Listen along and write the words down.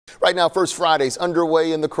Right now, First Friday's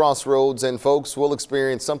underway in the Crossroads, and folks will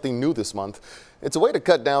experience something new this month. It's a way to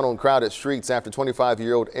cut down on crowded streets after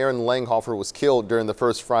 25-year-old Erin Langhofer was killed during the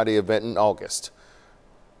First Friday event in August.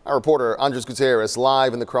 Our reporter Andres Gutierrez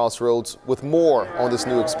live in the Crossroads with more on this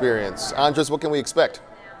new experience. Andres, what can we expect?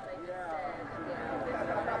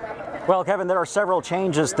 Well, Kevin, there are several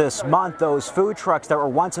changes this month. Those food trucks that were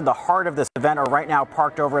once in the heart of this event are right now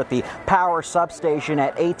parked over at the power substation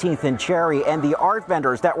at 18th and Cherry, and the art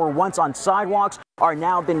vendors that were once on sidewalks are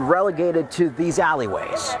now been relegated to these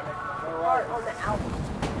alleyways.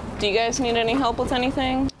 Do you guys need any help with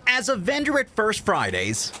anything? As a vendor at First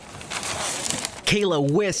Fridays,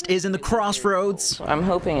 Kayla Wist is in the Crossroads. I'm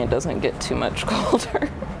hoping it doesn't get too much colder.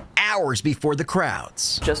 Hours before the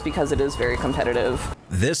crowds. Just because it is very competitive.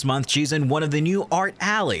 This month, she's in one of the new art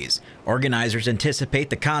alleys. Organizers anticipate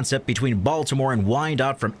the concept between Baltimore and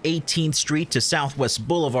Wyandotte from 18th Street to Southwest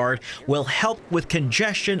Boulevard will help with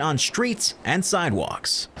congestion on streets and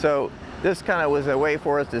sidewalks. So this kind of was a way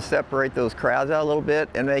for us to separate those crowds out a little bit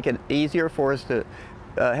and make it easier for us to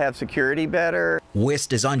have security better.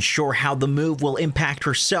 Wist is unsure how the move will impact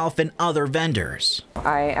herself and other vendors.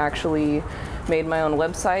 I actually made my own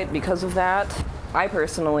website because of that. I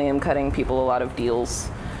personally am cutting people a lot of deals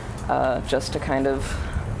just to kind of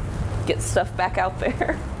get stuff back out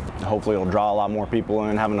there. Hopefully it'll draw a lot more people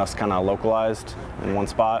in, having us kind of localized in one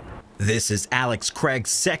spot. This is Alex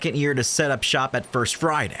Craig's second year to set up shop at First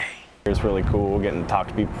Friday. It's really cool getting to talk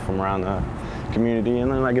to people from around the community,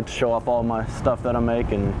 and then I get to show off all my stuff that I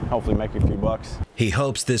make and hopefully make a few bucks. He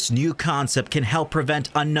hopes this new concept can help prevent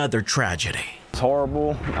another tragedy. It's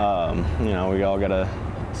horrible. You know, we all gotta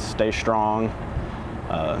stay strong,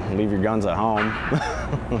 leave your guns at home.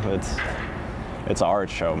 It's an art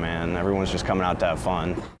show, man. Everyone's just coming out to have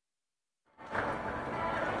fun.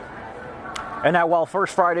 And now, while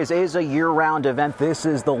First Fridays is a year-round event, this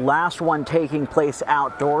is the last one taking place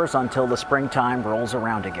outdoors until the springtime rolls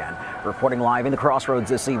around again. Reporting live in the Crossroads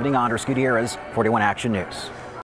this evening, Andres Gutierrez, 41 Action News.